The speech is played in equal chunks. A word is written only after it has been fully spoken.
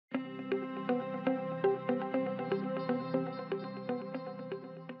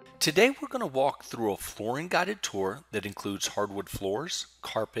Today we're going to walk through a flooring guided tour that includes hardwood floors,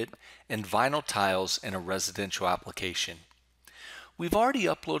 carpet, and vinyl tiles in a residential application. We've already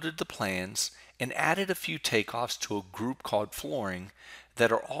uploaded the plans and added a few takeoffs to a group called flooring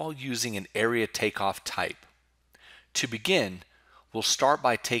that are all using an area takeoff type. To begin, we'll start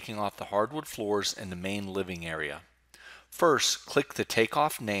by taking off the hardwood floors in the main living area. First, click the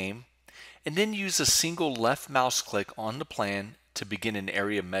takeoff name and then use a single left mouse click on the plan to begin an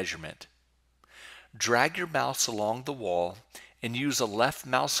area measurement. Drag your mouse along the wall and use a left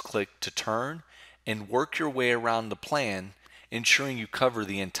mouse click to turn and work your way around the plan, ensuring you cover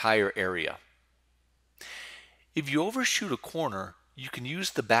the entire area. If you overshoot a corner, you can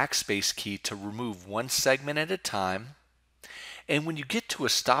use the backspace key to remove one segment at a time, and when you get to a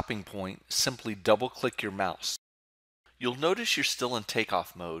stopping point, simply double-click your mouse. You'll notice you're still in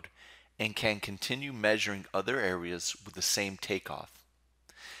takeoff mode and can continue measuring other areas with the same takeoff.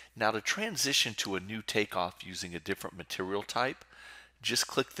 Now to transition to a new takeoff using a different material type, just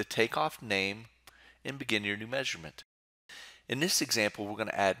click the takeoff name and begin your new measurement. In this example, we're going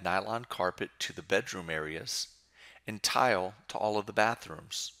to add nylon carpet to the bedroom areas and tile to all of the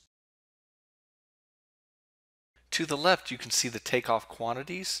bathrooms. To the left, you can see the takeoff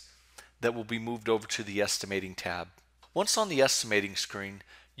quantities that will be moved over to the estimating tab. Once on the estimating screen,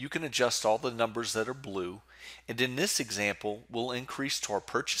 you can adjust all the numbers that are blue, and in this example, we'll increase to our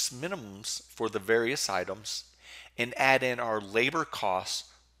purchase minimums for the various items and add in our labor costs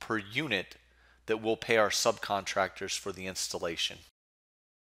per unit that we'll pay our subcontractors for the installation.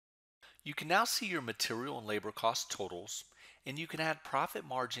 You can now see your material and labor cost totals, and you can add profit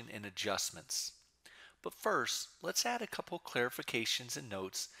margin and adjustments. But first, let's add a couple clarifications and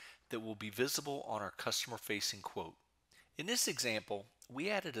notes that will be visible on our customer-facing quote. In this example, we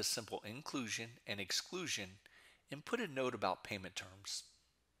added a simple inclusion and exclusion and put a note about payment terms.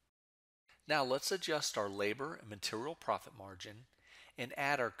 Now let's adjust our labor and material profit margin and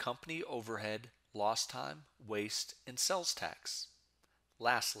add our company overhead, lost time, waste, and sales tax.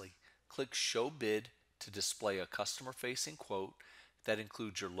 Lastly, click Show Bid to display a customer-facing quote that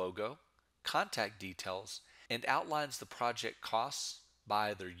includes your logo, contact details, and outlines the project costs by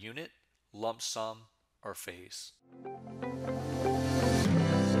either unit, lump sum, or phase.